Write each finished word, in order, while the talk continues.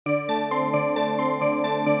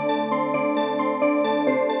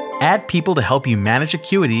Add people to help you manage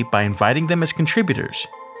Acuity by inviting them as contributors.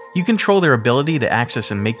 You control their ability to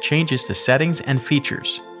access and make changes to settings and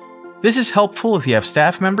features. This is helpful if you have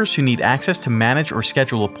staff members who need access to manage or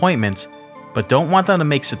schedule appointments, but don't want them to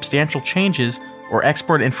make substantial changes or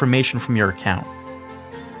export information from your account.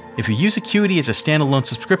 If you use Acuity as a standalone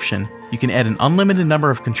subscription, you can add an unlimited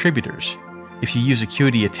number of contributors. If you use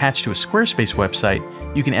Acuity attached to a Squarespace website,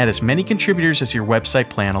 you can add as many contributors as your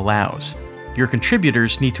website plan allows. Your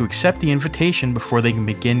contributors need to accept the invitation before they can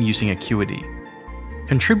begin using Acuity.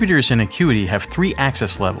 Contributors in Acuity have 3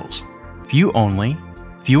 access levels: View Only,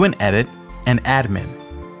 View and Edit, and Admin.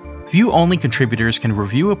 View-only contributors can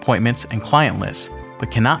review appointments and client lists,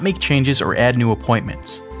 but cannot make changes or add new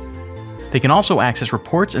appointments. They can also access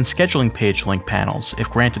reports and scheduling page link panels if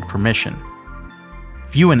granted permission.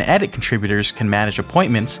 View and Edit contributors can manage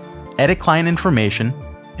appointments, edit client information,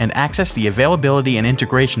 and access the Availability and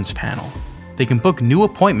Integrations panel. They can book new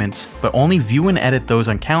appointments, but only view and edit those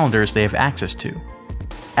on calendars they have access to.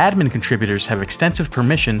 Admin contributors have extensive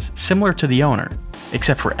permissions similar to the owner,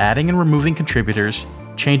 except for adding and removing contributors,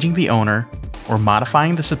 changing the owner, or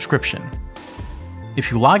modifying the subscription.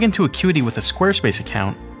 If you log into Acuity with a Squarespace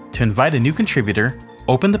account, to invite a new contributor,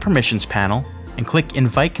 open the Permissions panel and click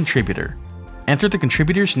Invite Contributor. Enter the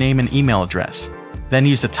contributor's name and email address. Then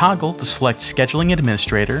use the toggle to select Scheduling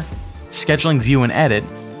Administrator, Scheduling View and Edit,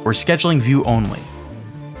 or Scheduling View Only.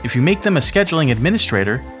 If you make them a Scheduling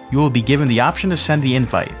Administrator, you will be given the option to send the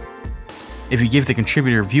invite. If you give the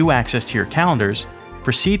contributor view access to your calendars,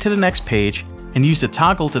 proceed to the next page and use the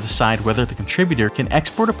toggle to decide whether the contributor can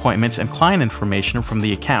export appointments and client information from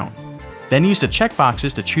the account. Then use the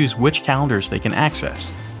checkboxes to choose which calendars they can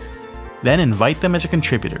access. Then invite them as a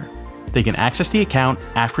contributor. They can access the account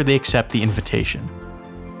after they accept the invitation.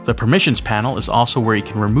 The Permissions panel is also where you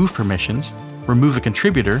can remove permissions, remove a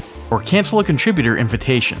contributor, or cancel a contributor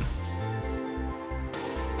invitation.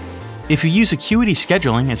 If you use Acuity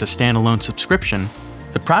Scheduling as a standalone subscription,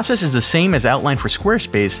 the process is the same as outlined for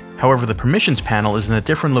Squarespace, however the Permissions panel is in a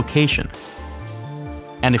different location.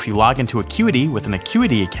 And if you log into Acuity with an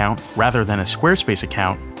Acuity account rather than a Squarespace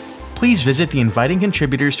account, please visit the Inviting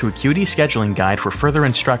Contributors to Acuity Scheduling guide for further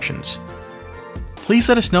instructions. Please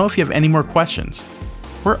let us know if you have any more questions.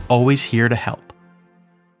 We're always here to help.